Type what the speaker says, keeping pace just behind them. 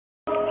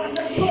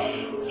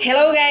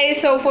Hello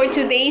guys! So for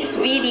today's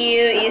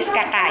video is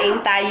kakain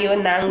tayo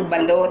ng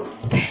balot.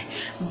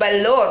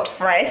 Balot,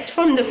 fresh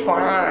from the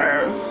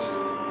farm.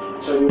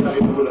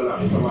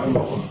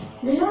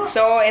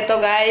 So ito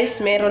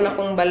guys, meron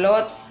akong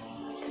balot.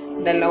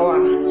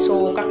 Dalawa.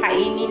 So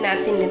kakainin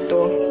natin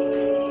ito.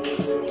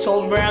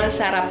 Sobrang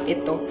sarap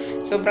ito.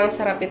 Sobrang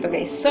sarap ito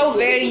guys. So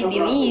very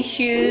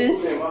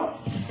delicious.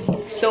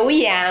 So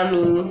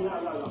yummy.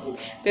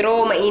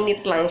 Pero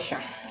mainit lang siya.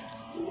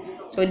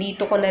 So,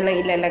 dito ko na lang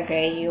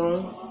ilalagay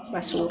yung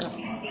basura.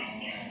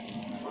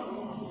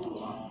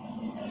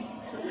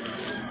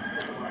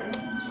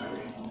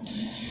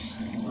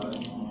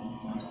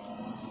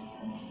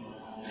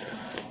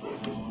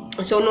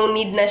 So, no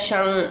need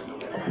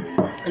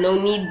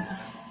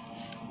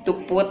to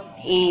put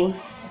a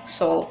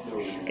salt.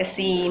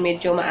 Kasi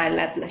medyo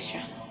maalat na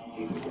siya.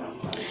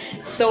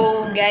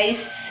 So,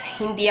 guys,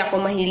 hindi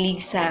ako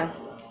mahilig sa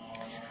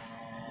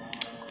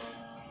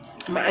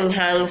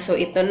maanghang. So,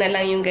 ito na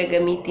lang yung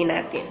gagamitin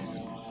natin.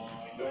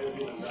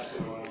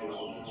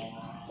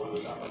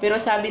 Pero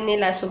sabi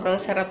nila, sobrang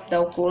sarap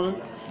daw kung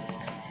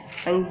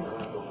ang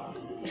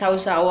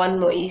sausawan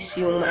mo is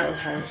yung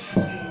maanghang.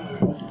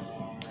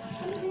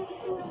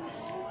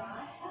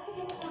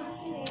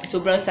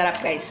 Sobrang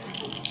sarap, guys.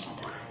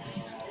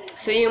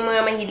 So, yung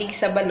mga mahilig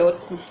sa balot,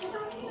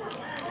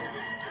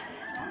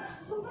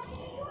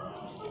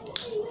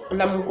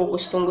 alam ko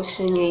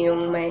gustong-gusto nyo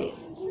yung may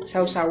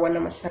sausawan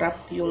na masarap,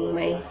 yung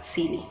may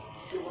sili.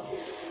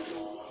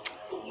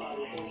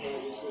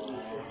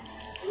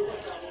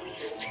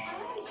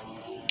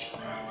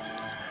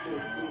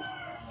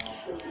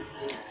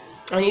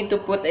 I need to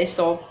put a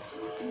salt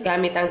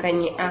gamit ang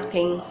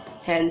aking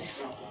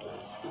hands.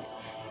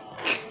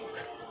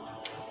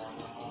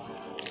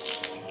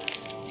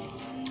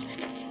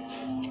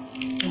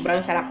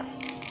 Sobrang sarap.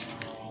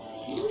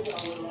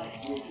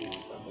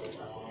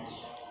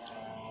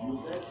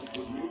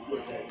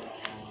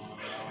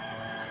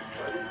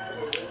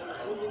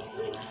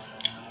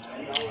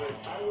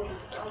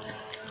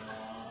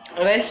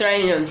 Let's try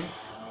yun.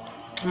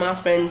 Mga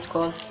friends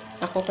ko.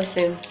 Ako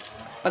kasi,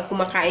 pag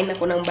kumakain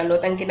ako ng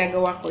balot, ang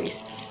ginagawa ko is,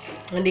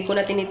 hindi ko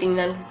na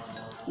tinitingnan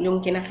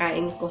yung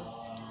kinakain ko.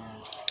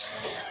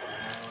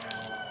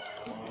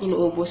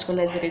 Inuubos ko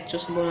na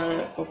diretso sa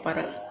bunganga ko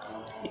para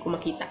hindi ko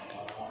makita.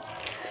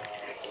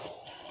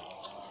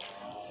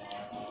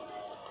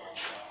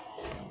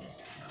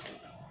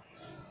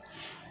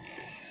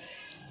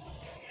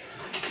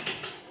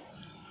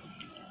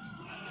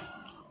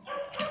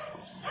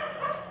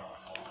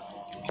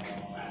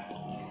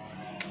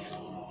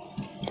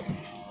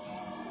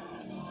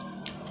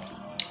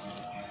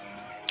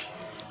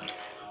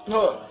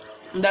 So,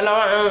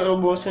 dalawa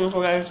ang ubusin ko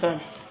guys.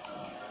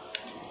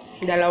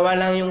 Dalawa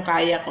lang yung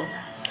kaya ko.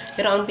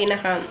 Pero ang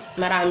pinaka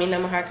marami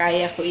na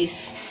makakaya ko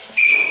is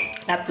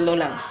 3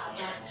 lang.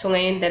 So,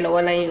 ngayon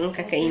dalawa lang yung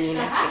kakainin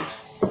natin.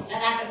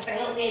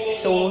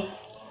 So,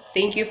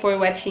 thank you for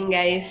watching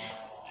guys.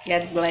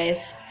 God bless.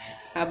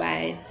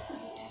 Bye-bye.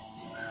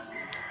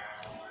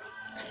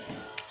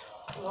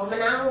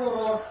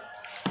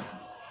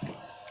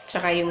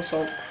 Tsaka yung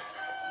salt.